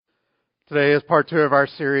Today is part 2 of our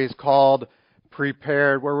series called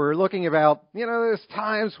Prepared, where we're looking about, there's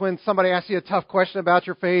times when somebody asks you a tough question about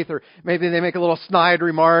your faith, or maybe they make a little snide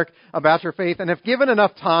remark about your faith, and if given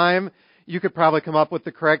enough time, you could probably come up with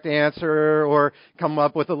the correct answer or come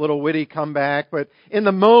up with a little witty comeback. But in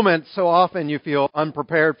the moment, so often you feel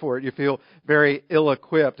unprepared for it. You feel very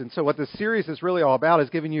ill-equipped. And so what this series is really all about is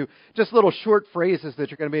giving you just little short phrases that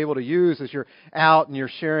you're going to be able to use as you're out and you're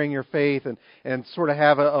sharing your faith and sort of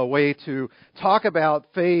have a way to talk about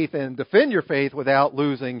faith and defend your faith without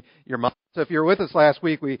losing your mind. So if you were with us last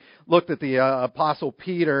week, we looked at the Apostle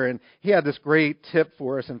Peter, and he had this great tip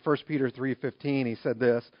for us in 1 Peter 3:15. He said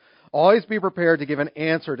this: "Always be prepared to give an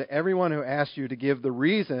answer to everyone who asks you to give the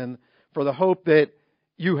reason for the hope that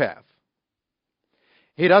you have."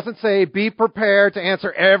 He doesn't say be prepared to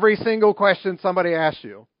answer every single question somebody asks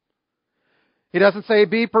you. He doesn't say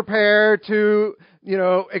be prepared to,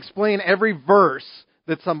 explain every verse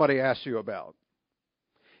that somebody asks you about.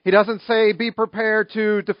 He doesn't say be prepared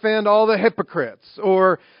to defend all the hypocrites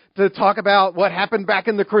or to talk about what happened back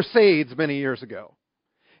in the Crusades many years ago.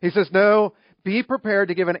 He says, no, be prepared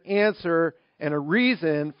to give an answer and a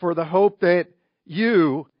reason for the hope that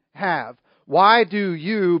you have. Why do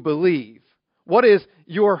you believe? What is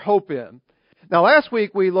your hope in? Now, last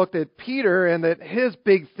week we looked at Peter, and that his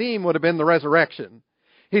big theme would have been the resurrection.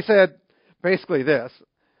 He said basically this: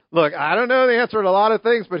 look, I don't know the answer to a lot of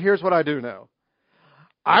things, but here's what I do know.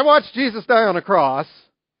 I watched Jesus die on a cross,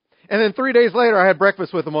 and then 3 days later I had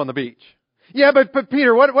breakfast with him on the beach. Yeah, but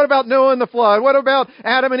Peter, what about Noah and the flood? What about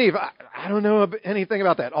Adam and Eve? I don't know anything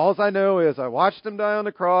about that. All I know is I watched him die on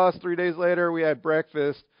the cross. 3 days later, we had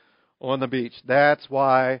breakfast on the beach. That's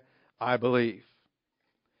why I believe.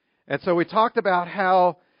 And so we talked about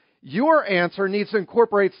how your answer needs to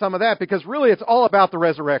incorporate some of that, because really it's all about the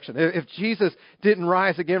resurrection. If Jesus didn't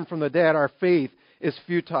rise again from the dead, our faith is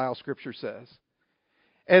futile, Scripture says.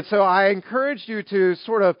 And so I encouraged you to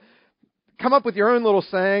sort of come up with your own little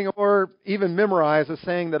saying, or even memorize a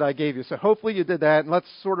saying that I gave you. So hopefully you did that, and let's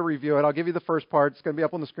sort of review it. I'll give you the first part. It's going to be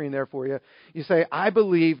up on the screen there for you. You say, I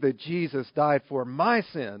believe that Jesus died for my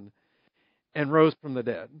sin and rose from the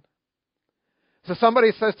dead. So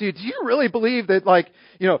somebody says to you, do you really believe that,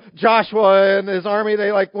 Joshua and his army,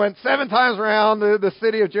 they went 7 times around the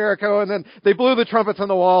city of Jericho, and then they blew the trumpets on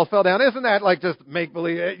the wall, fell down? Isn't that just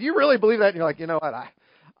make-believe? You really believe that? And you're like, you know what,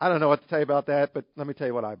 I don't know what to tell you about that, but let me tell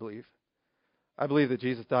you what I believe. I believe that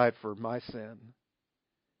Jesus died for my sin,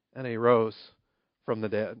 and He rose from the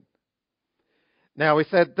dead. Now, we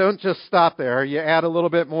said don't just stop there. You add a little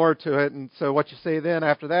bit more to it, and so what you say then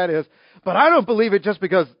after that is, but I don't believe it just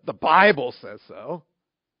because the Bible says so.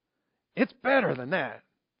 It's better than that.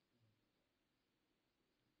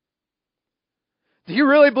 Do you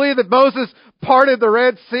really believe that Moses parted the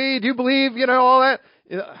Red Sea? Do you believe, all that?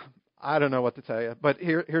 I don't know what to tell you, but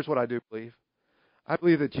here's what I do believe. I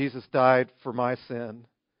believe that Jesus died for my sin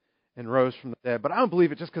and rose from the dead, but I don't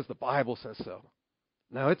believe it just because the Bible says so.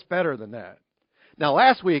 No, it's better than that. Now,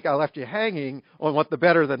 last week I left you hanging on what the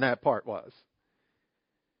better than that part was.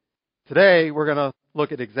 Today we're going to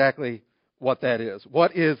look at exactly what that is.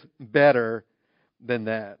 What is better than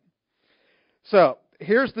that? So,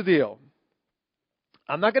 here's the deal.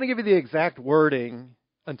 I'm not going to give you the exact wording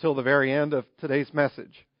until the very end of today's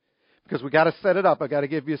message, because we got to set it up. I got to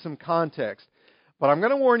give you some context. But I'm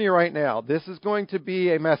going to warn you right now, this is going to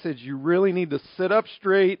be a message you really need to sit up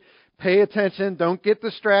straight, pay attention, don't get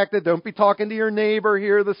distracted, don't be talking to your neighbor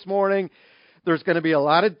here this morning. There's going to be a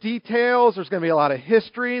lot of details, there's going to be a lot of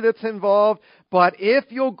history that's involved, but if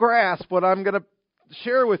you'll grasp what I'm going to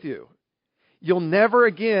share with you, you'll never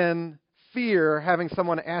again fear having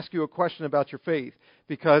someone ask you a question about your faith,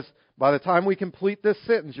 because by the time we complete this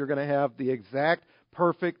sentence, you're going to have the exact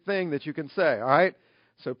perfect thing that you can say, all right?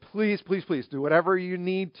 So please, please, please do whatever you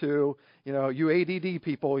need to. You ADD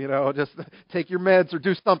people, just take your meds or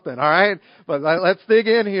do something, all right? But let's dig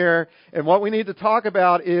in here. And what we need to talk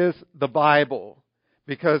about is the Bible.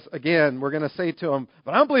 Because, again, we're going to say to them,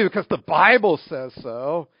 but I don't believe it because the Bible says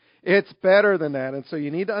so. It's better than that. And so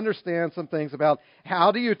you need to understand some things about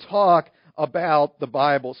how do you talk about the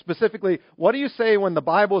Bible. Specifically, what do you say when the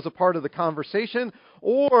Bible is a part of the conversation,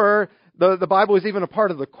 or the Bible is even a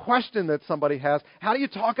part of the question that somebody has? How do you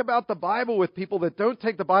talk about the Bible with people that don't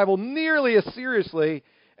take the Bible nearly as seriously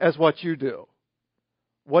as what you do?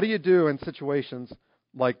 What do you do in situations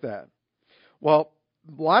like that? Well,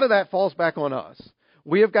 a lot of that falls back on us.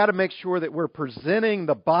 We have got to make sure that we're presenting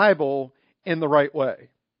the Bible in the right way.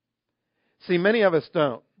 See, many of us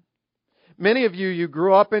don't. Many of you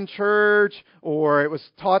grew up in church, or it was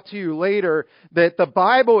taught to you later that the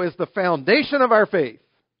Bible is the foundation of our faith.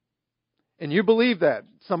 and you believe that,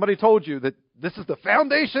 somebody told you that this is the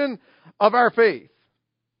foundation of our faith,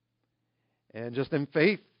 and just in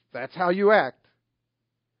faith, that's how you act.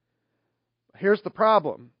 Here's the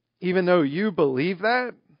problem. Even though you believe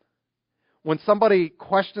that, when somebody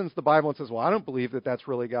questions the Bible and says, well, I don't believe that that's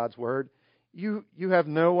really God's Word, you have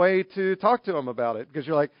no way to talk to them about it, because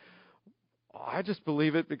you're like, oh, I just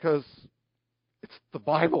believe it because it's the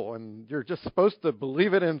Bible, and you're just supposed to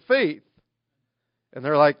believe it in faith. And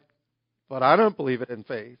they're like, but I don't believe it in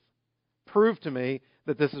faith. Prove to me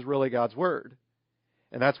that this is really God's Word.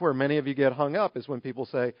 And that's where many of you get hung up, is when people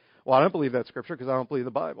say, well, I don't believe that Scripture because I don't believe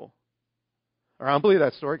the Bible. Or I don't believe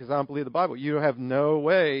that story because I don't believe the Bible. You have no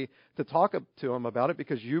way to talk to them about it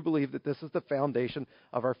because you believe that this is the foundation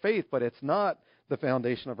of our faith, but it's not the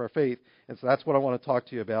foundation of our faith. And so that's what I want to talk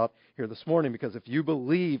to you about here this morning, because if you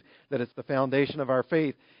believe that it's the foundation of our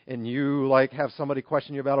faith and you have somebody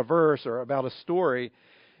question you about a verse or about a story,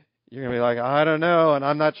 you're going to be like, I don't know, and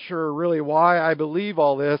I'm not sure really why I believe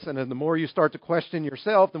all this. And then the more you start to question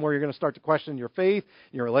yourself, the more you're going to start to question your faith,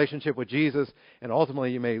 your relationship with Jesus, and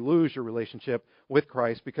ultimately you may lose your relationship with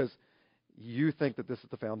Christ because you think that this is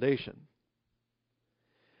the foundation.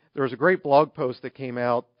 There was a great blog post that came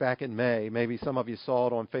out back in May. Maybe some of you saw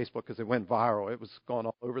it on Facebook because it went viral. It was gone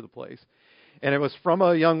all over the place. And it was from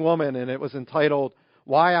a young woman, and it was entitled,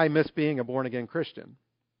 Why I Miss Being a Born-Again Christian.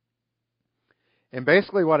 And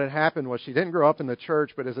basically what had happened was she didn't grow up in the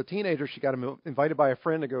church, but as a teenager she got invited by a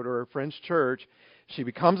friend to go to her friend's church. She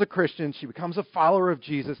becomes a Christian. She becomes a follower of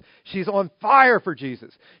Jesus. She's on fire for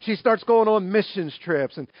Jesus. She starts going on missions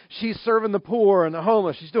trips, and she's serving the poor and the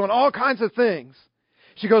homeless. She's doing all kinds of things.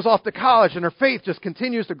 She goes off to college, and her faith just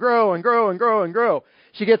continues to grow and grow and grow and grow.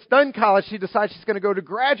 She gets done college. She decides she's going to go to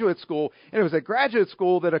graduate school, and it was at graduate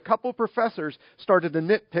school that a couple professors started to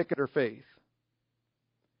nitpick at her faith.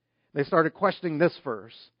 They started questioning this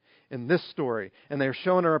verse and this story, and they were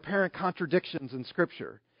showing her apparent contradictions in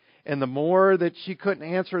Scripture. And the more that she couldn't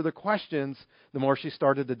answer the questions, the more she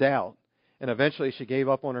started to doubt. And eventually she gave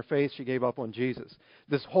up on her faith. She gave up on Jesus.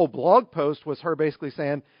 This whole blog post was her basically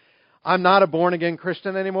saying, I'm not a born-again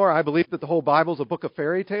Christian anymore. I believe that the whole Bible is a book of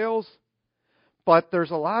fairy tales. But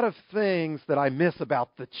there's a lot of things that I miss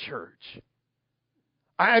about the church.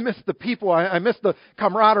 I miss the people. I miss the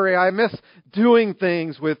camaraderie. I miss doing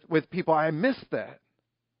things with people. I miss that.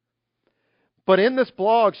 But in this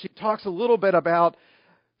blog, she talks a little bit about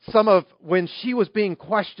some of when she was being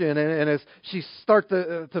questioned and as she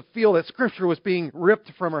started to feel that Scripture was being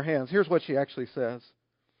ripped from her hands. Here's what she actually says.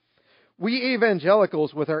 We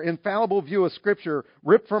evangelicals, with our infallible view of Scripture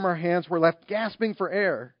ripped from our hands, were left gasping for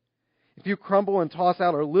air. If you crumble and toss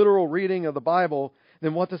out our literal reading of the Bible,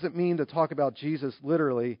 then what does it mean to talk about Jesus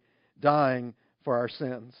literally dying for our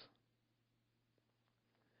sins?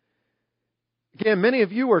 Again, many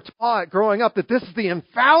of you were taught growing up that this is the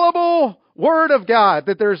infallible Word of God,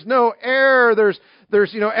 that there's no error,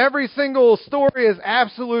 there's every single story is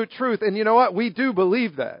absolute truth. And you know what? We do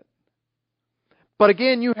believe that. But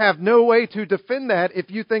again, you have no way to defend that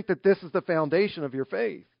if you think that this is the foundation of your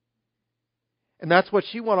faith. And that's what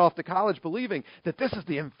she went off to college believing, that this is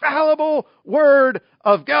the infallible Word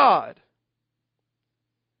of God.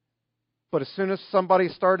 But as soon as somebody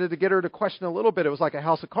started to get her to question a little bit, it was like a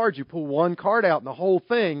house of cards. You pull one card out and the whole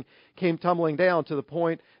thing came tumbling down to the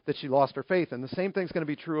point that she lost her faith. And the same thing's going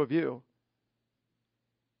to be true of you.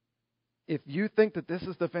 If you think that this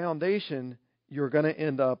is the foundation, you're going to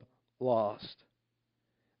end up lost.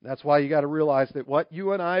 That's why you got to realize that what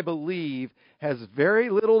you and I believe has very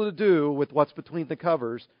little to do with what's between the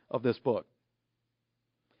covers of this book.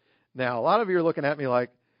 Now, a lot of you are looking at me like,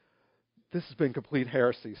 this has been complete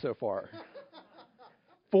heresy so far.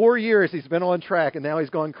 4 years he's been on track, and now he's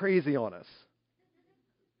gone crazy on us.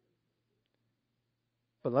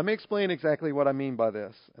 But let me explain exactly what I mean by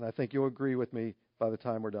this, and I think you'll agree with me by the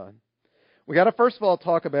time we're done. We got to first of all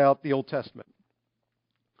talk about the Old Testament.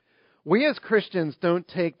 We as Christians don't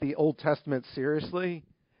take the Old Testament seriously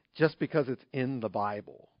just because it's in the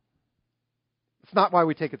Bible. It's not why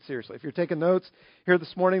we take it seriously. If you're taking notes here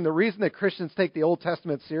this morning, the reason that Christians take the Old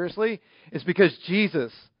Testament seriously is because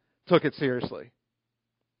Jesus took it seriously.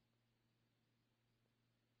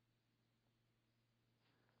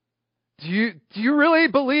 Do you really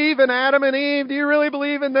believe in Adam and Eve? Do you really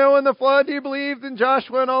believe in Noah and the flood? Do you believe in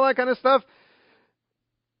Joshua and all that kind of stuff?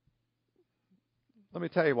 Let me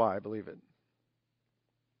tell you why I believe it.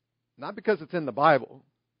 Not because it's in the Bible.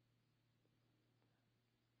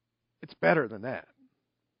 It's better than that.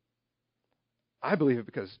 I believe it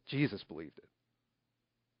because Jesus believed it.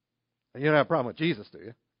 And you don't have a problem with Jesus, do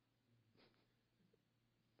you?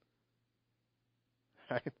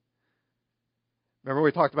 Right? Remember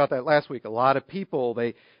we talked about that last week. A lot of people,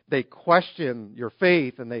 they question your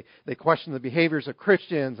faith, and they question the behaviors of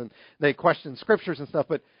Christians, and they question scriptures and stuff,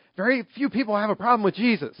 but very few people have a problem with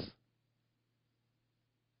Jesus.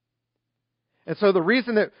 And so the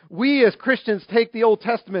reason that we as Christians take the Old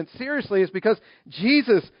Testament seriously is because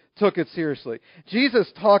Jesus took it seriously.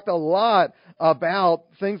 Jesus talked a lot about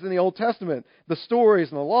things in the Old Testament, the stories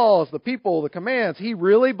and the laws, the people, the commands. He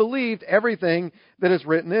really believed everything that is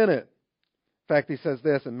written in it. In fact, he says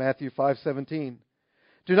this in Matthew 5:17.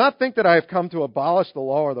 Do not think that I have come to abolish the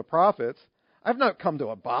law or the prophets. I have not come to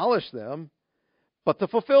abolish them, but to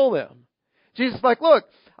fulfill them. Jesus is like, look,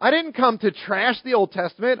 I didn't come to trash the Old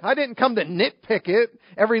Testament. I didn't come to nitpick it,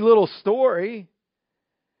 every little story.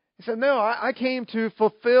 He said, no, I came to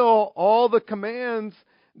fulfill all the commands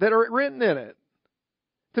that are written in it.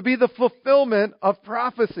 To be the fulfillment of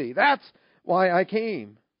prophecy. That's why I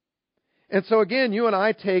came. And so again, you and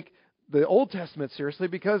I take the Old Testament seriously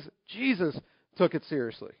because Jesus took it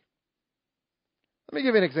seriously. Let me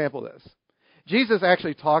give you an example of this. Jesus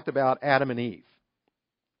actually talked about Adam and Eve.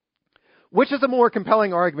 Which is a more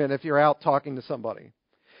compelling argument if you're out talking to somebody?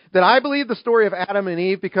 That I believe the story of Adam and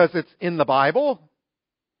Eve because it's in the Bible?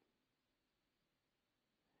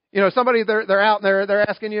 You know, somebody, they're out and they're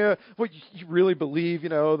asking you, well, you really believe,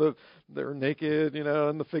 they're naked,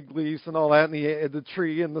 and the fig leaves and all that, and the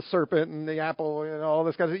tree and the serpent and the apple and all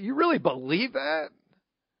this kind of stuff. You really believe that?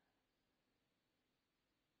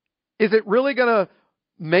 Is it really going to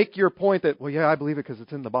make your point that, well, yeah, I believe it because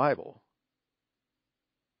it's in the Bible?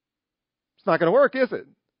 It's not going to work, is it?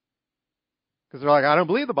 Because they're like, I don't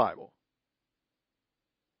believe the Bible.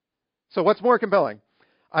 So what's more compelling?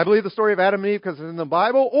 I believe the story of Adam and Eve because it's in the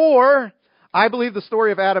Bible, or I believe the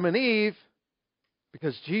story of Adam and Eve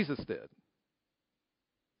because Jesus did.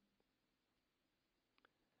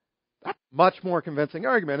 That's a much more convincing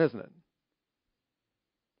argument, isn't it?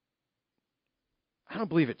 I don't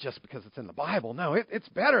believe it just because it's in the Bible. No, it's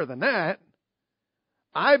better than that.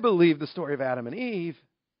 I believe the story of Adam and Eve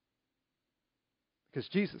because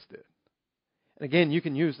Jesus did. And again, you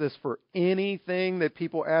can use this for anything that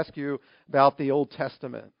people ask you about the Old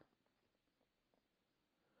Testament.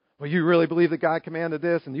 Well, you really believe that God commanded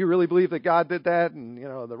this, and you really believe that God did that, and,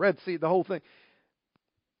 the Red Sea, the whole thing.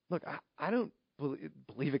 Look, I don't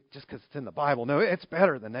believe it just because it's in the Bible. No, it's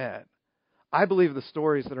better than that. I believe the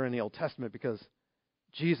stories that are in the Old Testament because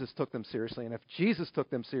Jesus took them seriously. And if Jesus took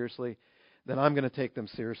them seriously, then I'm going to take them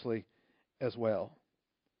seriously as well.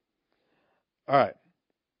 All right.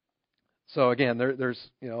 So again, there's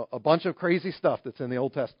a bunch of crazy stuff that's in the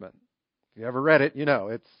Old Testament. If you ever read it,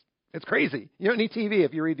 it's crazy. You don't need TV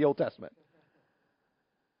if you read the Old Testament.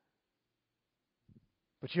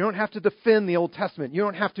 But you don't have to defend the Old Testament. You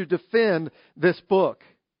don't have to defend this book.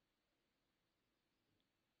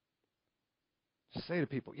 Just say to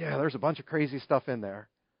people, yeah, there's a bunch of crazy stuff in there.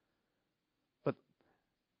 But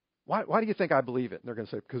why do you think I believe it? And they're going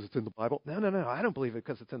to say, because it's in the Bible. No, I don't believe it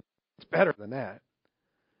because it's better than that.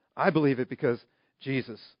 I believe it because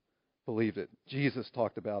Jesus believed it. Jesus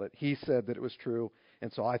talked about it. He said that it was true,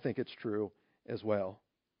 and so I think it's true as well.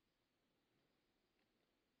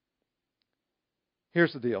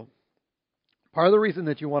 Here's the deal. Part of the reason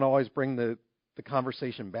that you want to always bring the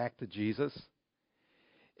conversation back to Jesus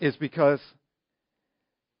is because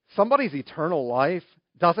somebody's eternal life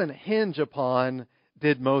doesn't hinge upon,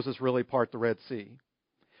 did Moses really part the Red Sea?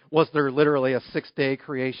 Was there literally a 6-day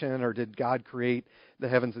creation, or did God create the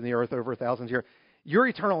heavens and the earth over 1,000 years? Your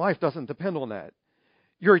eternal life doesn't depend on that.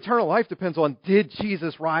 Your eternal life depends on, did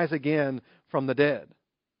Jesus rise again from the dead?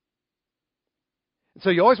 And so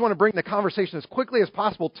you always want to bring the conversation as quickly as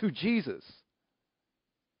possible to Jesus.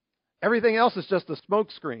 Everything else is just a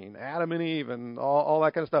smokescreen, Adam and Eve and all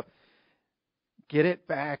that kind of stuff. Get it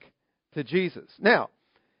back to Jesus. Now,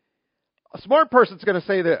 a smart person's going to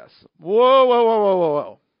say this.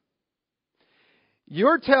 Whoa.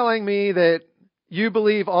 You're telling me that you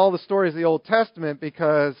believe all the stories of the Old Testament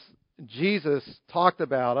because Jesus talked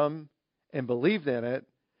about them and believed in it,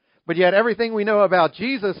 but yet everything we know about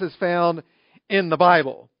Jesus is found in the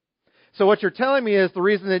Bible. So what you're telling me is the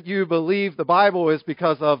reason that you believe the Bible is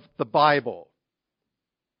because of the Bible.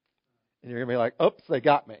 And you're going to be like, oops, they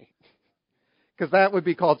got me. Because that would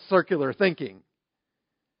be called circular thinking.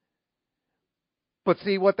 But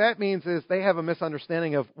see, what that means is they have a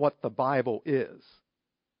misunderstanding of what the Bible is.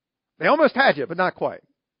 They almost had you, but not quite.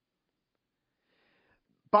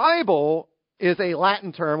 Bible is a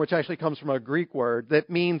Latin term, which actually comes from a Greek word, that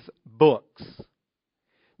means books.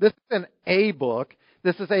 This isn't a book.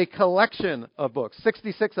 This is a collection of books,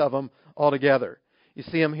 66 of them altogether. You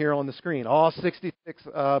see them here on the screen, all 66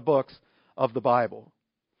 books of the Bible.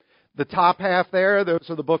 The top half there, those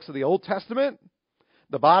are the books of the Old Testament.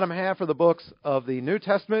 The bottom half are the books of the New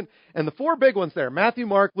Testament. And the four big ones there, Matthew,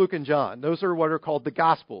 Mark, Luke, and John, those are what are called the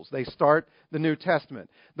Gospels. They start the New Testament.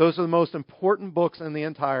 Those are the most important books in the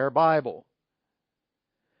entire Bible.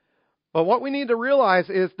 But what we need to realize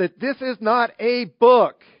is that this is not a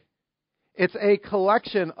book. It's a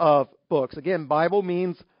collection of books. Again, Bible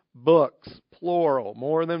means books, plural,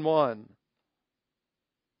 more than one.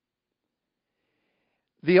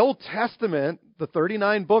 The Old Testament, the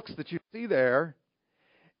 39 books that you see there,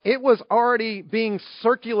 it was already being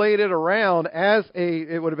circulated around as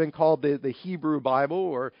it would have been called the Hebrew Bible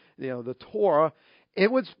or the Torah.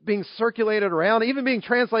 It was being circulated around, even being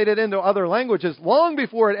translated into other languages long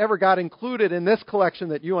before it ever got included in this collection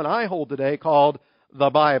that you and I hold today called the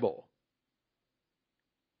Bible.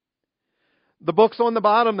 The books on the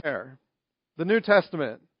bottom there, the New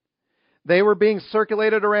Testament, they were being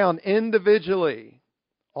circulated around individually,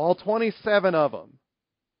 all 27 of them,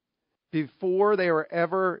 before they were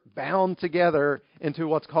ever bound together into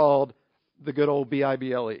what's called the good old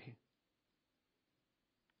Bible.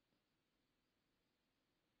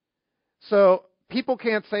 So people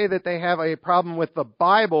can't say that they have a problem with the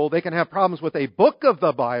Bible. They can have problems with a book of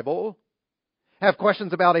the Bible, have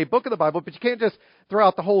questions about a book of the Bible, but you can't just throw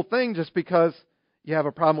out the whole thing just because you have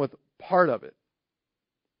a problem with part of it.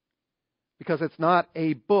 Because it's not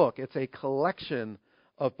a book. It's a collection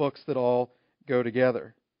of books that all go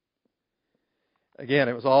together. Again,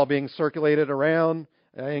 it was all being circulated around,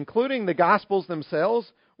 including the Gospels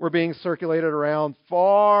themselves were being circulated around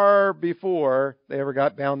far before they ever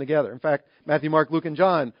got bound together. In fact, Matthew, Mark, Luke, and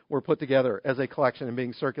John were put together as a collection and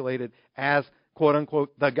being circulated as, quote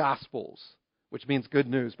unquote, the Gospels, which means good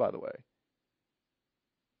news, by the way.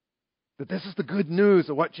 That this is the good news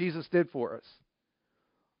of what Jesus did for us.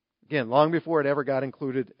 Again, long before it ever got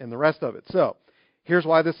included in the rest of it. So, here's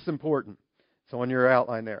why this is important. So on your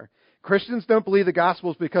outline there. Christians don't believe the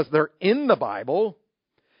Gospels because they're in the Bible.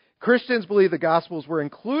 Christians believe the Gospels were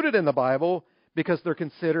included in the Bible because they're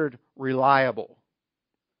considered reliable.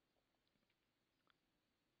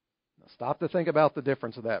 Now stop to think about the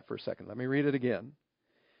difference of that for a second. Let me read it again.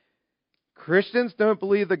 Christians don't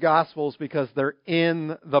believe the Gospels because they're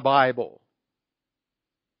in the Bible.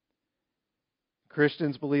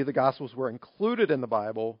 Christians believe the Gospels were included in the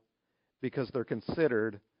Bible because they're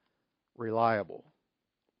considered reliable.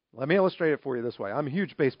 Let me illustrate it for you this way. I'm a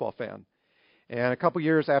huge baseball fan. And a couple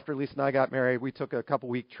years after Lisa and I got married, we took a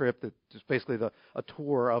couple-week trip that just basically a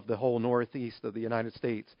tour of the whole northeast of the United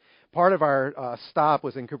States. Part of our stop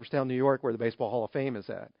was in Cooperstown, New York, where the Baseball Hall of Fame is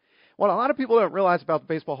at. What a lot of people don't realize about the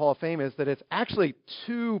Baseball Hall of Fame is that it's actually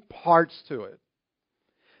two parts to it.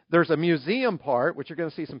 There's a museum part, which you're going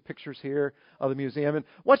to see some pictures here of the museum. And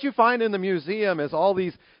what you find in the museum is all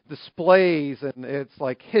these displays, and it's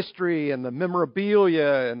like history and the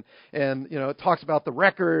memorabilia, and it talks about the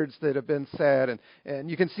records that have been set,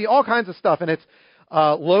 and you can see all kinds of stuff. And it's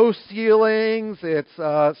low ceilings. It's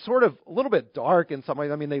sort of a little bit dark in some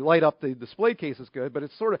ways. I mean, they light up the display cases good, but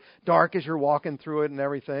it's sort of dark as you're walking through it and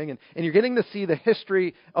everything. And you're getting to see the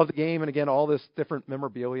history of the game, and again, all this different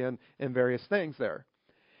memorabilia and various things there.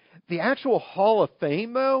 The actual Hall of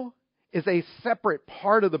Fame, though, is a separate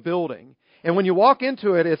part of the building. And when you walk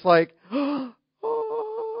into it, it's like, because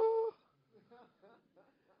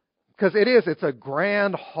it's a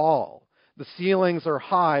grand hall. The ceilings are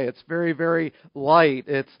high. It's very, very light.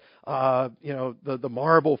 It's, the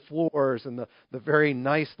marble floors and the very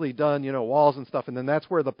nicely done, walls and stuff. And then that's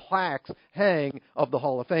where the plaques hang of the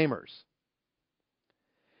Hall of Famers.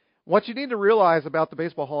 What you need to realize about the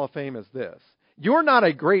Baseball Hall of Fame is this. You're not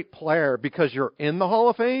a great player because you're in the Hall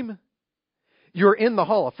of Fame. You're in the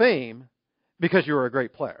Hall of Fame because you're a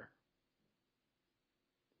great player.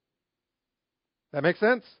 That make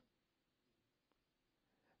sense?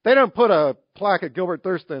 They don't put a plaque of Gilbert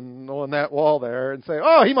Thurston on that wall there and say,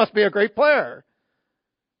 oh, he must be a great player.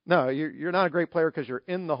 No, you're not a great player because you're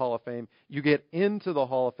in the Hall of Fame. You get into the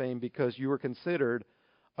Hall of Fame because you were considered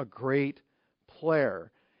a great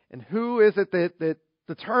player. And who is it that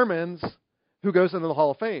determines who goes into the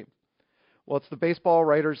Hall of Fame? Well, it's the Baseball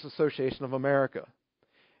Writers Association of America.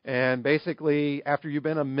 And basically, after you've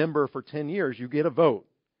been a member for 10 years, you get a vote.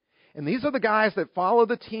 And these are the guys that follow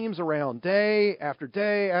the teams around day after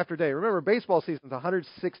day after day. Remember, baseball season's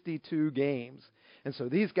 162 games. And so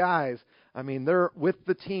these guys, they're with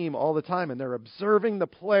the team all the time, and they're observing the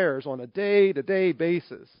players on a day-to-day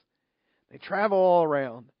basis. They travel all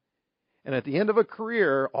around. And at the end of a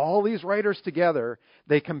career, all these writers together,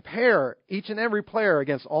 they compare each and every player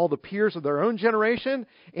against all the peers of their own generation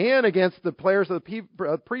and against the players of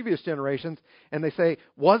the previous generations. And they say,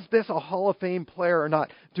 was this a Hall of Fame player or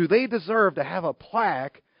not? Do they deserve to have a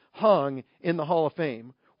plaque hung in the Hall of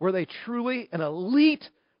Fame? Were they truly an elite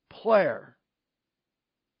player?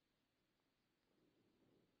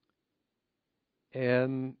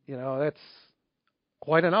 And, that's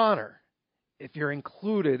quite an honor if you're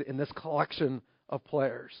included in this collection of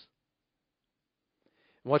players.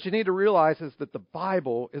 And what you need to realize is that the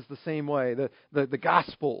Bible is the same way. The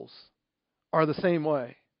Gospels are the same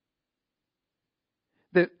way.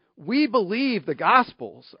 That we believe the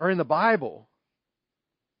Gospels are in the Bible.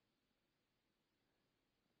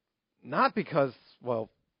 Not because,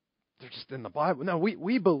 they're just in the Bible. No,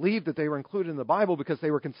 we believe that they were included in the Bible because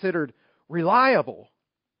they were considered reliable.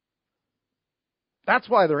 That's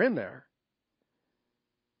why they're in there.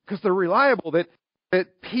 Because they're reliable,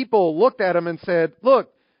 that people looked at them and said,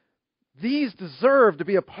 look, these deserve to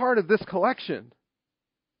be a part of this collection.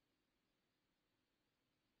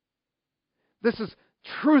 This is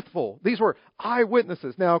truthful. These were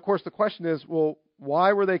eyewitnesses. Now, of course, the question is,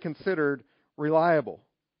 why were they considered reliable?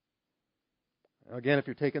 Again, if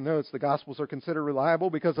you're taking notes, the Gospels are considered reliable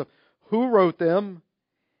because of who wrote them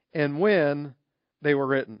and when they were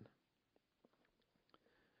written.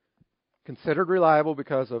 Considered reliable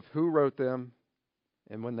because of who wrote them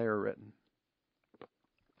and when they were written.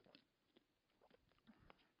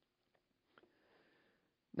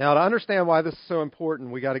 Now, to understand why this is so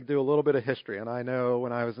important, we got to do a little bit of history. And I know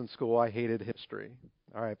when I was in school, I hated history.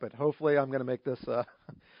 All right, but hopefully I'm going to make this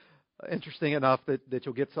interesting enough that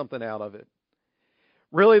you'll get something out of it.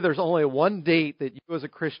 Really, there's only one date that you as a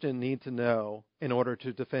Christian need to know in order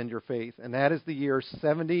to defend your faith, and that is the year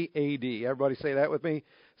 70 A.D. Everybody say that with me?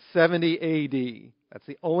 70 A.D. That's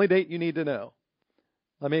the only date you need to know.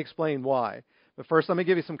 Let me explain why. But first, let me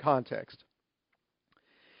give you some context.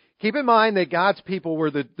 Keep in mind that God's people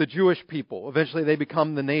were the Jewish people. Eventually, they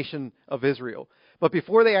become the nation of Israel. But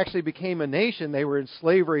before they actually became a nation, they were in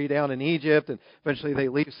slavery down in Egypt, and eventually they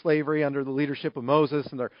leave slavery under the leadership of Moses,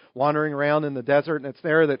 and they're wandering around in the desert, and it's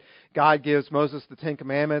there that God gives Moses the Ten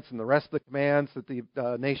Commandments and the rest of the commands that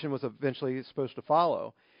the nation was eventually supposed to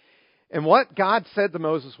follow. And what God said to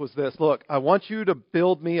Moses was this: look, I want you to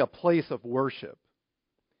build me a place of worship.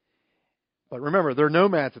 But remember, they're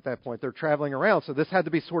nomads at that point. They're traveling around, so this had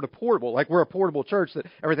to be sort of portable. Like we're a portable church that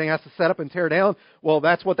everything has to set up and tear down. Well,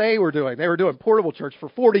 that's what they were doing. They were doing portable church for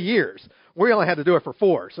 40 years. We only had to do it for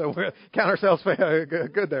 4, so we count ourselves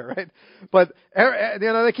good there, right? But,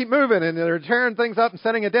 they keep moving, and they're tearing things up and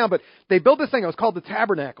setting it down. But they built this thing. It was called the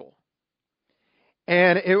tabernacle.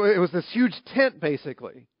 And it was this huge tent,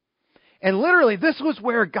 basically. And literally, this was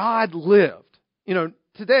where God lived.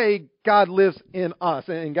 Today, God lives in us,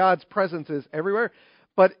 and God's presence is everywhere.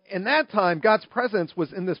 But in that time, God's presence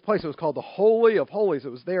was in this place. It was called the Holy of Holies.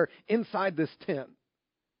 It was there inside this tent.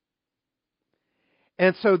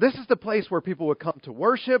 And so this is the place where people would come to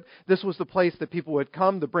worship. This was the place that people would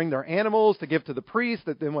come to bring their animals to give to the priest,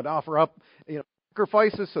 that then would offer up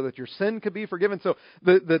sacrifices so that your sin could be forgiven. So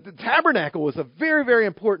the tabernacle was a very, very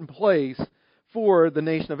important place for the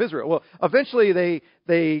nation of Israel. Well, eventually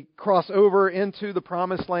they cross over into the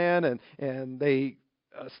Promised Land and they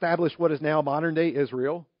establish what is now modern-day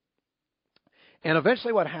Israel. And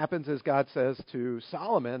eventually what happens is God says to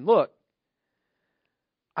Solomon, look,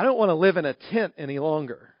 I don't want to live in a tent any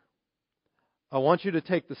longer. I want you to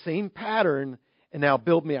take the same pattern and now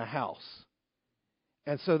build me a house.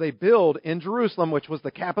 And so they build in Jerusalem, which was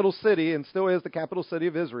the capital city and still is the capital city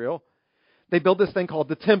of Israel. They build this thing called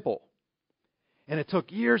the temple. And it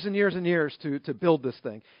took years and years and years to build this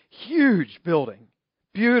thing. Huge building.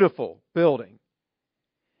 Beautiful building.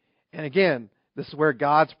 And again, this is where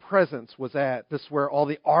God's presence was at. This is where all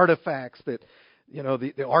the artifacts that,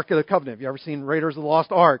 the Ark of the Covenant. Have you ever seen Raiders of the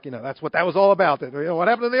Lost Ark? That's what that was all about. What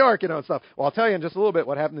happened to the Ark, and stuff. Well, I'll tell you in just a little bit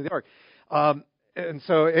what happened to the Ark. And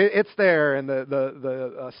so it's there, and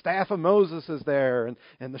the staff of Moses is there,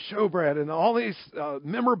 and the showbread, and all these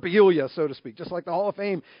memorabilia, so to speak. Just like the Hall of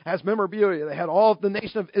Fame has memorabilia. They had all of the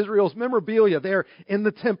nation of Israel's memorabilia there in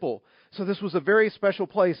the temple. So this was a very special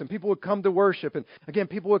place, and people would come to worship. And again,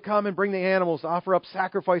 people would come and bring the animals to offer up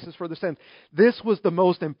sacrifices for their sins. This was the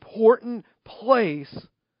most important place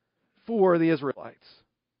for the Israelites.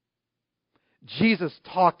 Jesus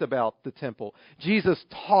talked about the temple. Jesus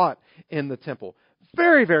taught in the temple.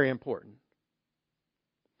 Very, very important.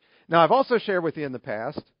 Now, I've also shared with you in the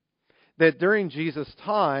past that during Jesus'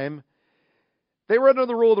 time, they were under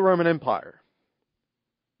the rule of the Roman Empire.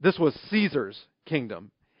 This was Caesar's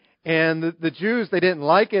kingdom. And the Jews, they didn't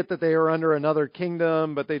like it that they were under another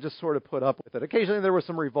kingdom, but they just sort of put up with it. Occasionally there were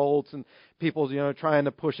some revolts and people, trying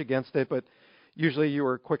to push against it, but usually you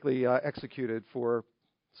were quickly executed for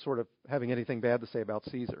sort of having anything bad to say about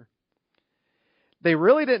Caesar. They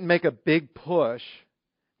really didn't make a big push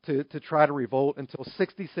to try to revolt until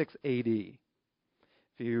 66 AD. If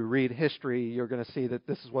you read history, you're going to see that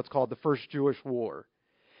this is what's called the First Jewish War.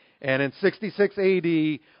 And in 66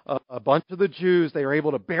 AD, a bunch of the Jews, they were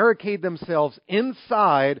able to barricade themselves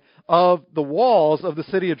inside of the walls of the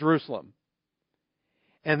city of Jerusalem.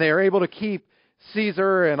 And they are able to keep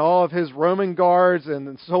Caesar and all of his Roman guards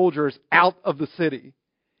and soldiers out of the city.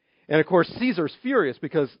 And of course, Caesar's furious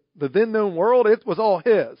because the then known world, it was all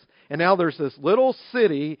his. And now there's this little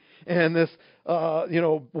city and this,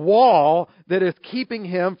 wall that is keeping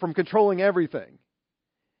him from controlling everything.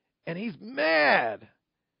 And he's mad.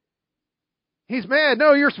 He's mad.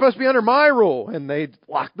 No, you're supposed to be under my rule. And they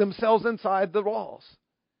lock themselves inside the walls.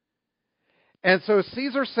 And so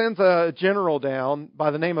Caesar sends a general down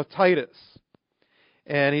by the name of Titus.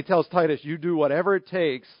 And he tells Titus, you do whatever it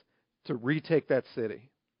takes to retake that city.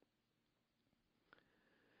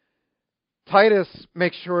 Titus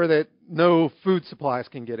makes sure that no food supplies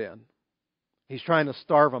can get in. He's trying to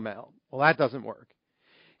starve them out. Well, that doesn't work.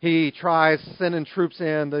 He tries sending troops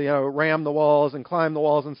in to, ram the walls and climb the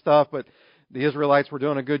walls and stuff, but the Israelites were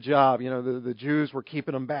doing a good job. The Jews were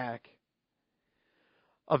keeping them back.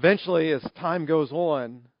 Eventually, as time goes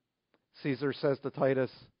on, Caesar says to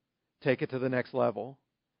Titus, take it to the next level.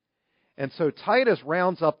 And so Titus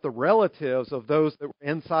rounds up the relatives of those that were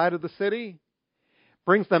inside of the city,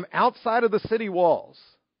 brings them outside of the city walls,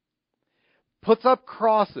 puts up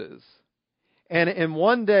crosses, and in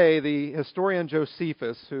one day, the historian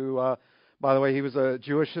Josephus, who, by the way, he was a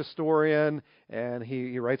Jewish historian, and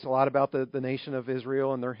he writes a lot about the nation of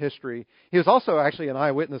Israel and their history. He was also actually an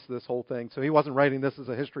eyewitness to this whole thing, so he wasn't writing this as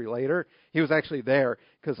a history later. He was actually there,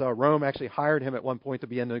 because Rome actually hired him at one point to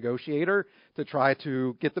be a negotiator to try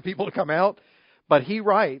to get the people to come out. But he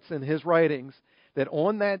writes in his writings that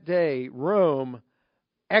on that day, Rome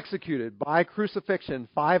executed by crucifixion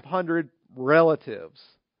 500 relatives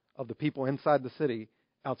of the people inside the city,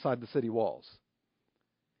 outside the city walls.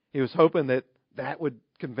 He was hoping that would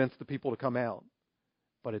convince the people to come out,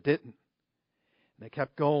 but it didn't. And they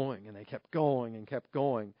kept going, and they kept going, and kept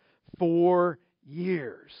going. 4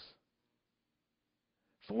 years.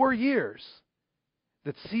 4 years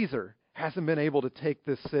that Caesar hasn't been able to take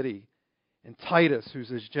this city. And Titus, who's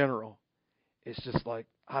his general, is just like,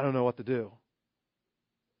 I don't know what to do.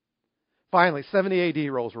 Finally, 70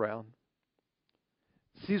 AD rolls around.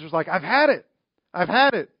 Caesar's like, I've had it. I've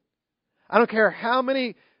had it. I don't care how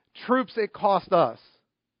many troops it cost us.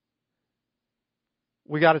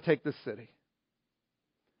 We got to take this city.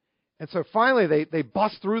 And so finally they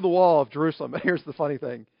bust through the wall of Jerusalem. But here's the funny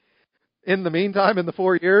thing. In the meantime, in the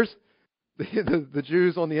 4 years, the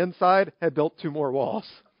Jews on the inside had built 2 more walls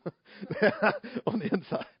on the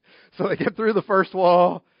inside. So they get through the first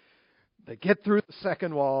wall. They get through the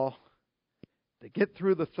second wall. They get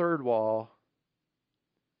through the third wall.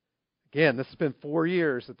 Again, this has been 4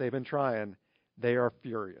 years that they've been trying. They are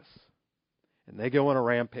furious. And they go on a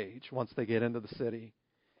rampage once they get into the city.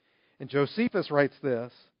 And Josephus writes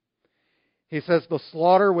this. He says, the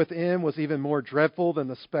slaughter within was even more dreadful than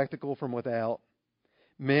the spectacle from without.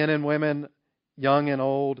 Men and women, young and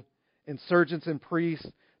old, insurgents and priests,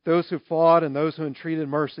 those who fought and those who entreated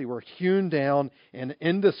mercy were hewn down in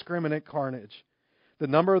indiscriminate carnage. The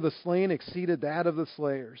number of the slain exceeded that of the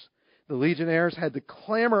slayers. The legionnaires had to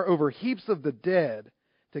clamor over heaps of the dead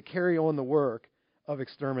to carry on the work of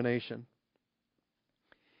extermination.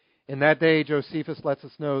 In that day, Josephus lets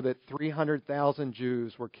us know that 300,000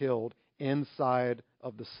 Jews were killed inside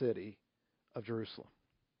of the city of Jerusalem.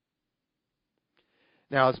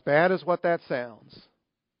 Now, as bad as what that sounds,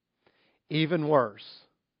 even worse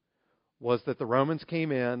was that the Romans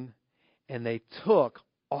came in and they took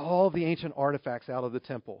all the ancient artifacts out of the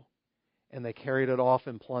temple and they carried it off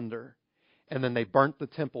in plunder. And then they burnt the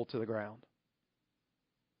temple to the ground.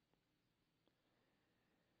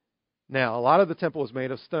 Now, a lot of the temple was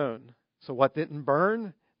made of stone. So what didn't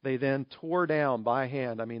burn, they then tore down by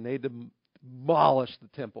hand. I mean, they demolished the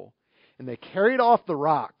temple. And they carried off the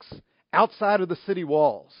rocks outside of the city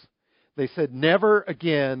walls. They said, never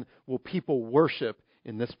again will people worship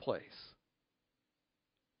in this place.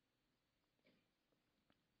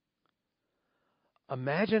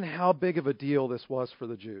 Imagine how big of a deal this was for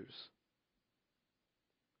the Jews.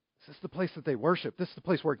 This is the place that they worship. This is the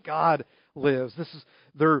place where God lives. This is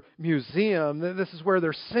their museum. This is where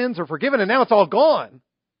their sins are forgiven. And now it's all gone.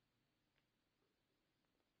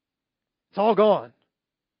 It's all gone.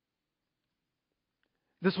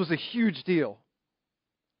 This was a huge deal.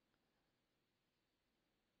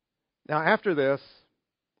 Now, after this,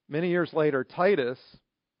 many years later, Titus,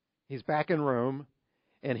 he's back in Rome,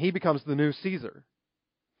 and he becomes the new Caesar.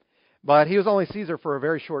 But he was only Caesar for a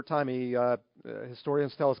very short time.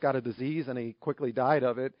 Historians tell us, got a disease, and he quickly died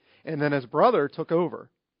of it. And then his brother took over.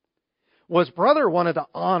 Well, his brother wanted to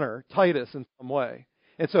honor Titus in some way.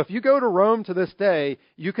 And so if you go to Rome to this day,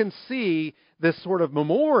 you can see this sort of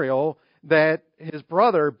memorial that his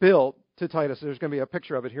brother built to Titus. There's going to be a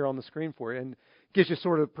picture of it here on the screen for you, and gives you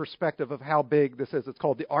sort of perspective of how big this is. It's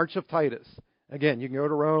called the Arch of Titus. Again, you can go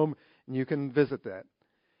to Rome and you can visit that.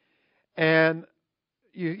 And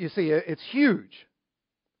you see, it's huge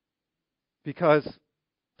because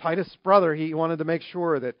Titus' brother, he wanted to make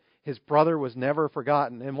sure that his brother was never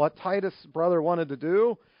forgotten. And what Titus' brother wanted to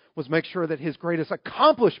do was make sure that his greatest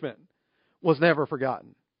accomplishment was never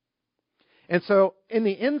forgotten. And so in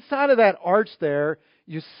the inside of that arch there,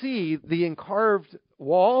 you see the encarved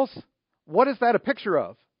walls. What is that a picture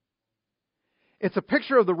of? It's a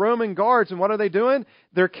picture of the Roman guards, and what are they doing?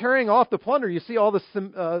 They're carrying off the plunder. You see all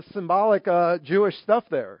the symbolic Jewish stuff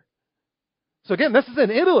there. So again, this is in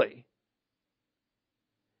Italy.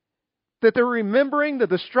 That they're remembering the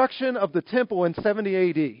destruction of the temple in 70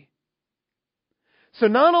 AD. So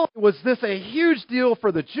not only was this a huge deal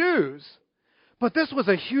for the Jews, but this was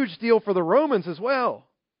a huge deal for the Romans as well.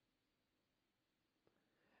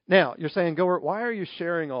 Now, you're saying, Gilbert, why are you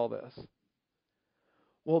sharing all this?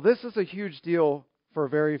 Well, this is a huge deal for a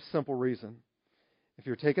very simple reason. If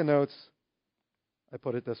you're taking notes, I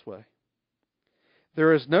put it this way.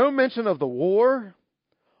 There is no mention of the war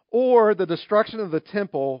or the destruction of the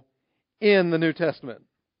temple in the New Testament.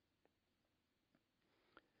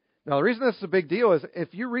 Now, the reason this is a big deal is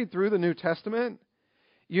if you read through the New Testament,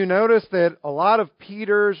 you notice that a lot of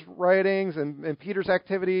Peter's writings and Peter's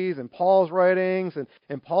activities and Paul's writings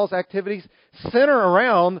and Paul's activities center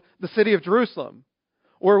around the city of Jerusalem.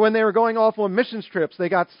 Or when they were going off on missions trips, they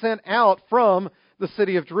got sent out from the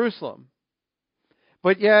city of Jerusalem.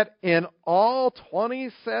 But yet, in all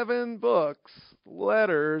 27 books,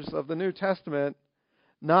 letters of the New Testament,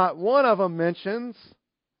 not one of them mentions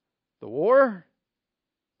the war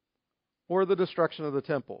or the destruction of the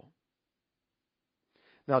temple.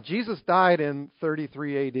 Now, Jesus died in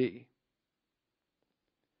 33 AD.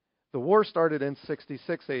 The war started in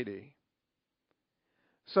 66 AD.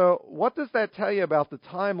 So, what does that tell you about the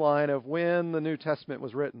timeline of when the New Testament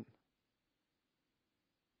was written?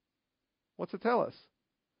 What's it tell us?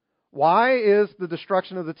 Why is the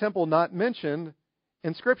destruction of the temple not mentioned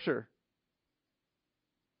in Scripture?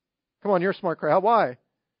 Come on, you're a smart crowd. Why?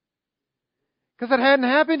 Because it hadn't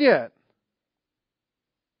happened yet.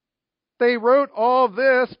 They wrote all of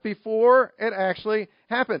this before it actually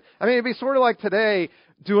happened. I mean, it'd be sort of like today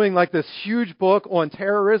doing like this huge book on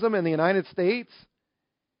terrorism in the United States.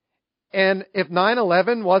 And if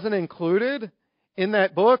 9/11 wasn't included in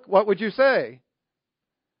that book, what would you say?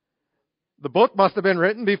 The book must have been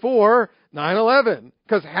written before 9/11.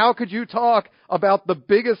 Because how could you talk about the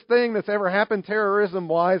biggest thing that's ever happened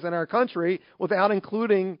terrorism-wise in our country without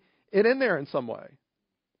including it in there in some way?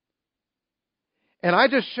 And I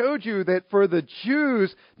just showed you that for the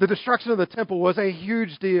Jews, the destruction of the temple was a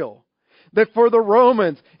huge deal. That for the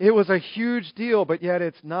Romans, it was a huge deal, but yet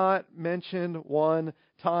it's not mentioned one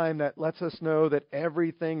time. That lets us know that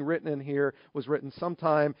everything written in here was written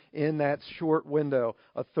sometime in that short window,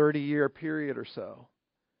 a 30-year period or so.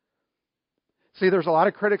 See, there's a lot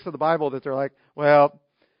of critics of the Bible that they're like, well,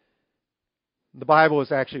 the Bible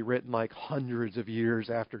was actually written like hundreds of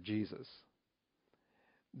years after Jesus.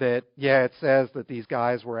 That, yeah, it says that these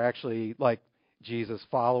guys were actually like Jesus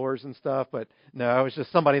followers and stuff, but no, it was just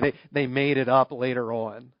somebody, they made it up later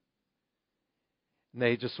on. And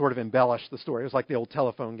they just sort of embellished the story. It was like the old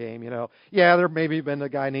telephone game, you know. Yeah, there maybe been a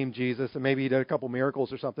guy named Jesus, and maybe he did a couple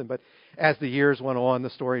miracles or something, but as the years went on, the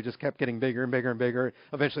story just kept getting bigger and bigger and bigger.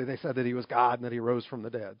 Eventually they said that he was God and that he rose from the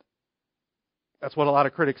dead. That's what a lot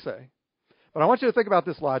of critics say. But I want you to think about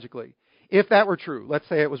this logically. If that were true, let's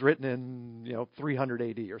say it was written in, 300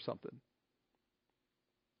 AD or something.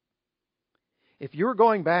 If you were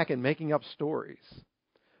going back and making up stories,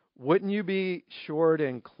 wouldn't you be sure to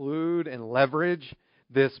include and leverage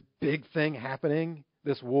this big thing happening,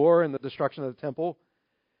 this war and the destruction of the temple?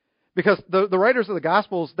 Because the writers of the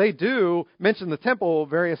Gospels, they do mention the temple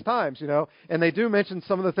various times, and they do mention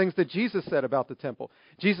some of the things that Jesus said about the temple.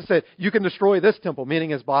 Jesus said, you can destroy this temple,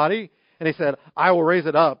 meaning his body, and he said, I will raise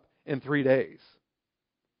it up in 3 days.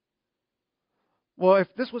 Well, if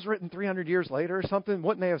this was written 300 years later or something,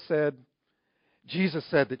 wouldn't they have said, Jesus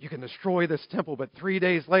said that you can destroy this temple, but 3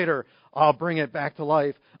 days later, I'll bring it back to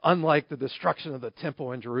life, unlike the destruction of the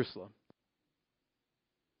temple in Jerusalem.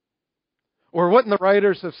 Or wouldn't the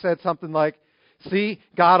writers have said something like, see,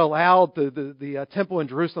 God allowed the temple in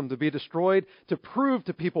Jerusalem to be destroyed to prove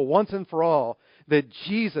to people once and for all that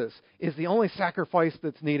Jesus is the only sacrifice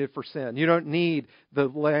that's needed for sin. You don't need the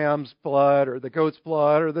lamb's blood or the goat's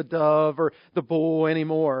blood or the dove or the bull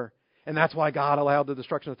anymore. And that's why God allowed the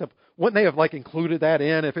destruction of the temple. Wouldn't they have included that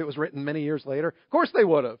in if it was written many years later? Of course they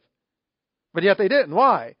would have. But yet they didn't.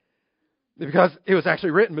 Why? Because it was actually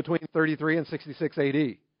written between 33 and 66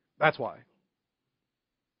 AD. That's why.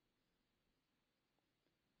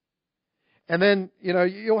 And then,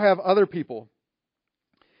 you'll have other people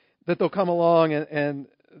that they'll come along and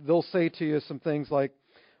they'll say to you some things like,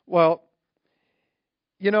 well,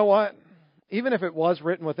 you know what? Even if it was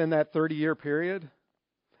written within that 30-year period,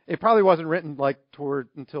 it probably wasn't written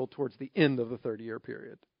until towards the end of the 30-year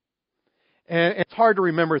period. And it's hard to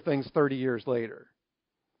remember things 30 years later.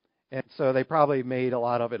 And so they probably made a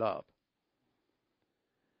lot of it up.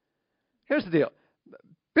 Here's the deal.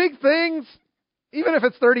 Big things, even if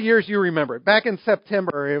it's 30 years, you remember it. Back in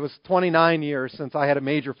September, it was 29 years since I had a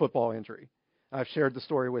major football injury. I've shared the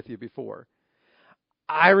story with you before.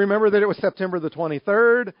 I remember that it was September the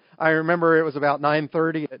 23rd. I remember it was about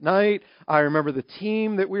 9:30 at night. I remember the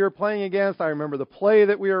team that we were playing against. I remember the play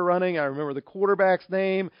that we were running. I remember the quarterback's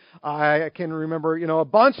name. I can remember, a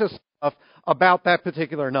bunch of stuff about that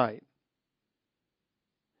particular night.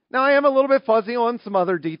 Now, I am a little bit fuzzy on some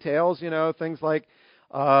other details, things like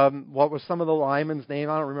what was some of the linemen's name.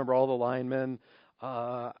 I don't remember all the linemen.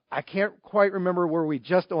 I can't quite remember, were we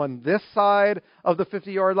just on this side of the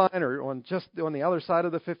 50-yard line or just on the other side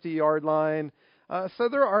of the 50-yard line? So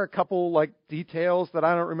there are a couple details that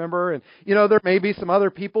I don't remember. And, there may be some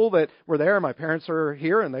other people that were there. My parents are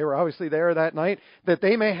here and they were obviously there that night, that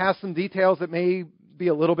they may have some details that may be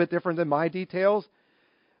a little bit different than my details.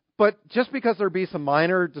 But just because there be some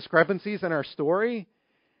minor discrepancies in our story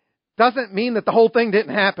doesn't mean that the whole thing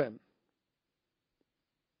didn't happen.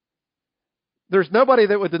 There's nobody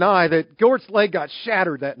that would deny that Gort's leg got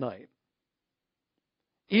shattered that night,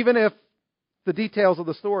 even if the details of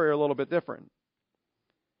the story are a little bit different.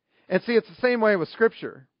 And see, it's the same way with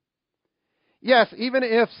Scripture. Yes, even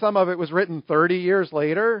if some of it was written 30 years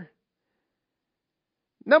later,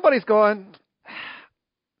 nobody's going,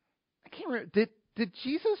 I can't remember, did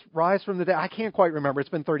Jesus rise from the dead? I can't quite remember. It's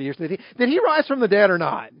been 30 years. Did he rise from the dead or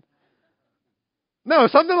not? No,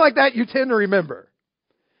 something like that you tend to remember.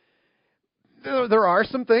 There are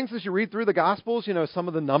some things as you read through the Gospels, some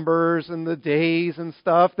of the numbers and the days and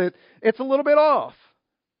stuff, that it's a little bit off.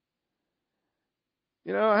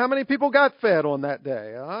 How many people got fed on that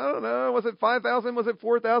day? I don't know. Was it 5,000? Was it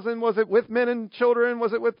 4,000? Was it with men and children?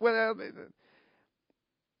 Was it with...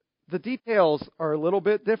 The details are a little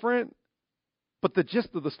bit different, but the gist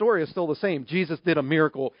of the story is still the same. Jesus did a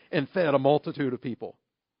miracle and fed a multitude of people.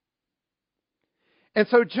 And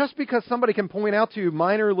so just because somebody can point out to you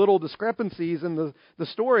minor little discrepancies in the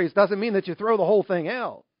stories doesn't mean that you throw the whole thing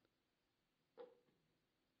out.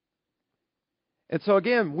 And so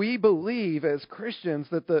again, we believe as Christians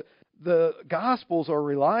that the Gospels are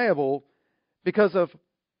reliable because of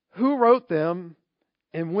who wrote them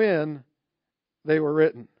and when they were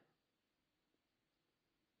written.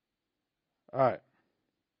 All right.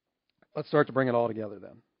 Let's start to bring it all together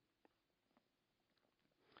then.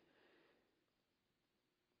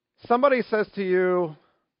 Somebody says to you,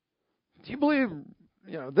 do you believe,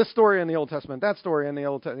 this story in the Old Testament, that story in the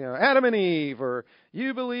Old Testament, Adam and Eve, or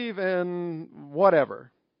you believe in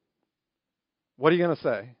whatever? What are you going to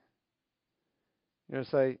say? You're going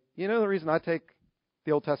to say, the reason I take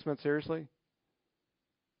the Old Testament seriously?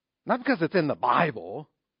 Not because it's in the Bible.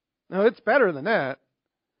 No, it's better than that.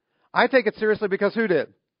 I take it seriously because who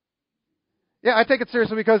did? Yeah, I take it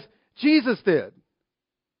seriously because Jesus did.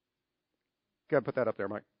 Got to put that up there,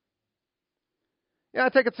 Mike. Yeah, I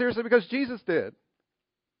take it seriously because Jesus did.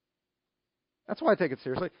 That's why I take it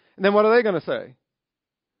seriously. And then what are they going to say?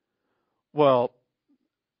 Well,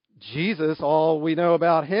 Jesus, all we know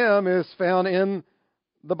about him is found in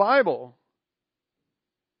the Bible.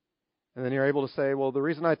 And then you're able to say, well, the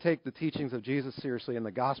reason I take the teachings of Jesus seriously and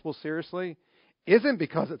the gospel seriously isn't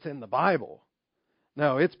because it's in the Bible.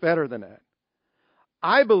 No, it's better than that.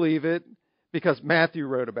 I believe it because Matthew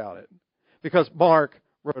wrote about it, because Mark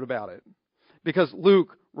wrote about it, because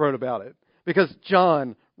Luke wrote about it, because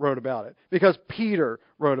John wrote about it, because Peter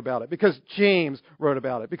wrote about it, because James wrote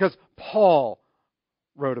about it, because Paul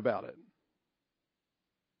wrote about it.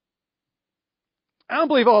 I don't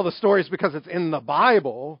believe all the stories because it's in the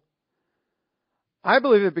Bible. I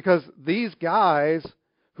believe it because these guys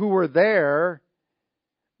who were there,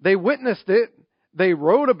 they witnessed it. They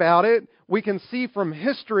wrote about it. We can see from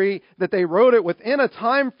history that they wrote it within a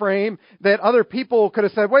time frame that other people could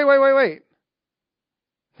have said, wait.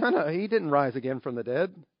 No, he didn't rise again from the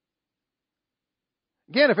dead.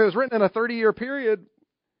 Again, if it was written in a 30-year period,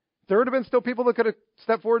 there would have been still people that could have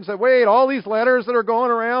stepped forward and said, wait, all these letters that are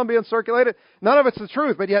going around being circulated, none of it's the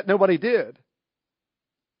truth, but yet nobody did.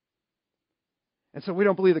 And so we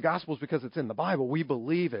don't believe the Gospels because it's in the Bible. We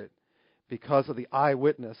believe it because of the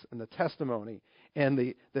eyewitness and the testimony and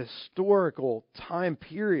the historical time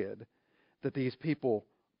period that these people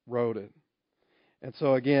wrote it. And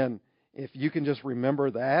so again, if you can just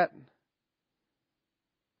remember that,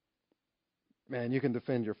 man, you can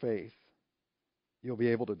defend your faith. You'll be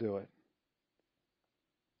able to do it.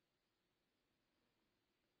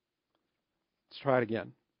 Let's try it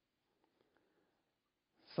again.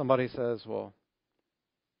 Somebody says, well,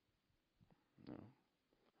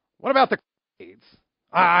 what about the Crusades?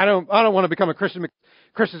 I don't want to become a Christian.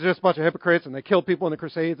 Christians are just a bunch of hypocrites and they kill people in the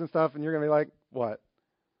Crusades and stuff, and you're going to be like, what?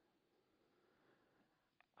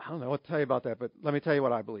 I don't know what to tell you about that, but let me tell you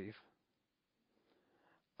what I believe.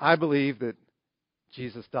 I believe that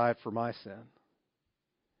Jesus died for my sin.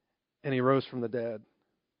 And he rose from the dead.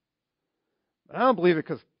 But I don't believe it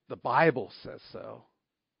because the Bible says so.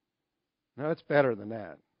 No, it's better than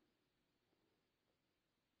that.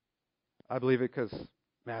 I believe it because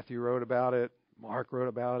Matthew wrote about it, Mark wrote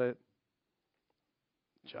about it,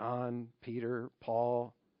 John, Peter,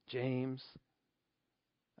 Paul, James.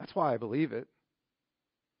 That's why I believe it.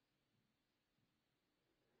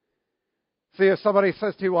 See, if somebody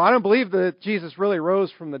says to you, well, I don't believe that Jesus really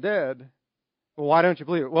rose from the dead. Well, why don't you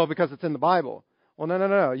believe it? Well, because it's in the Bible. Well,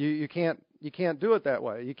 no. You can't do it that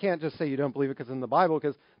way. You can't just say you don't believe it because it's in the Bible,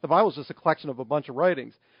 because the Bible is just a collection of a bunch of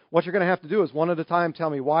writings. What you're going to have to do is one at a time tell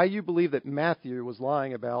me why you believe that Matthew was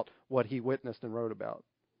lying about what he witnessed and wrote about.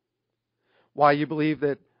 Why you believe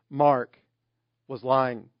that Mark was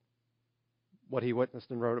lying what he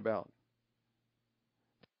witnessed and wrote about.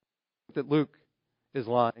 That Luke is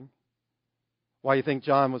lying. Why you think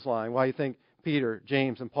John was lying. Why you think Peter,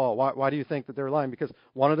 James, and Paul. Why do you think that they're lying? Because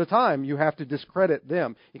one at a time, you have to discredit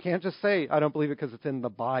them. You can't just say, I don't believe it because it's in the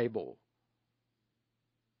Bible.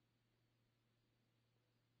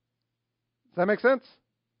 Does that make sense?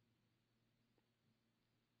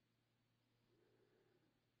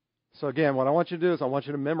 So again, what I want you to do is I want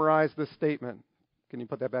you to memorize this statement. Can you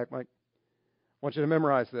put that back, Mike? I want you to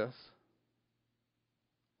memorize this.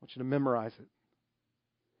 I want you to memorize it.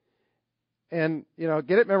 And,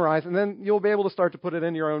 get it memorized, and then you'll be able to start to put it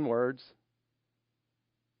in your own words.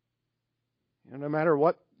 No matter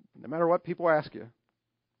what people ask you. No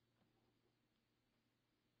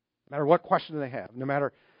matter what question they have. No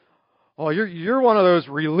matter, you're one of those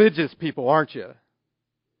religious people, aren't you?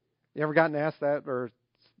 You ever gotten asked that, or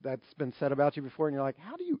that's been said about you before, and you're like,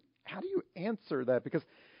 how do you answer that? Because,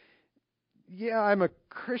 yeah, I'm a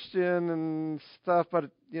Christian and stuff, but,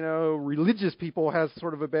 religious people has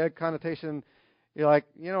sort of a bad connotation. You're like,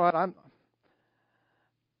 you know what, I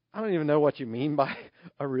don't even know what you mean by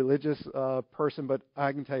a religious person, but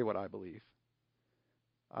I can tell you what I believe.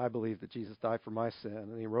 I believe that Jesus died for my sin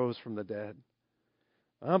and he rose from the dead.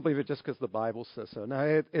 I don't believe it just because the Bible says so.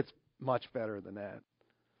 No, it's much better than that.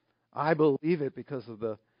 I believe it because of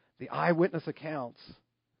the eyewitness accounts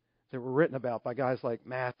that were written about by guys like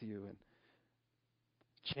Matthew and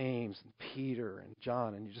James and Peter and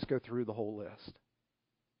John, and you just go through the whole list.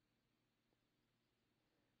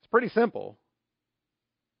 It's pretty simple.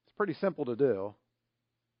 It's pretty simple to do.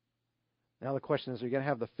 Now the question is, are you going to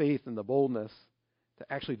have the faith and the boldness to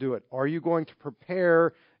actually do it? Are you going to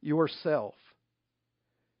prepare yourself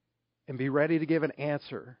and be ready to give an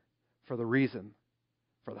answer for the reason,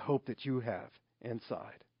 for the hope that you have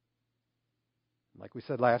inside? Like we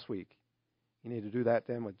said last week, you need to do that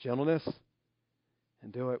then with gentleness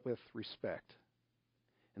and do it with respect.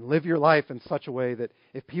 And live your life in such a way that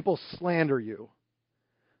if people slander you,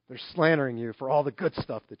 they're slandering you for all the good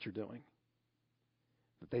stuff that you're doing.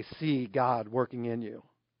 That they see God working in you.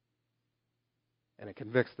 And it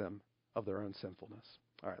convicts them of their own sinfulness.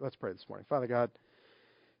 All right, let's pray this morning. Father God,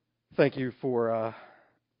 thank you for,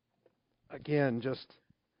 again, just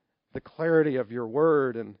the clarity of your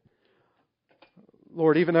word. And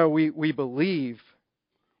Lord, even though we believe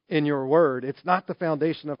in your word, it's not the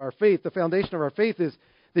foundation of our faith. The foundation of our faith is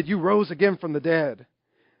that you rose again from the dead,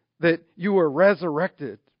 that you were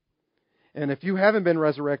resurrected. And if you haven't been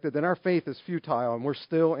resurrected, then our faith is futile and we're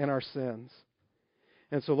still in our sins.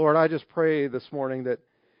 And so, Lord, I just pray this morning that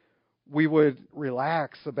we would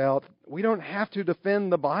relax about, we don't have to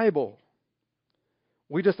defend the Bible.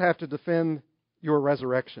 We just have to defend your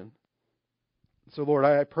resurrection. So, Lord,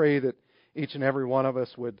 I pray that each and every one of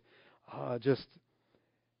us would just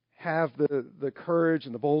have the courage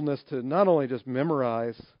and the boldness to not only just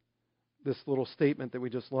memorize this little statement that we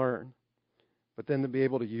just learned, but then to be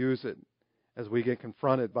able to use it as we get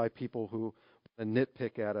confronted by people who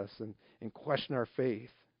nitpick at us and question our faith.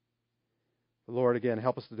 Lord, again,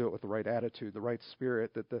 help us to do it with the right attitude, the right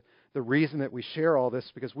spirit, that the reason that we share all this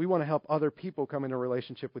is because we want to help other people come into a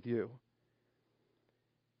relationship with you.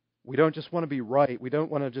 We don't just want to be right. We don't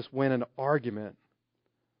want to just win an argument.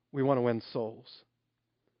 We want to win souls.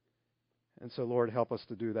 And so, Lord, help us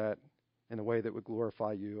to do that in a way that would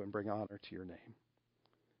glorify you and bring honor to your name.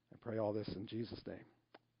 I pray all this in Jesus' name.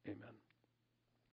 Amen.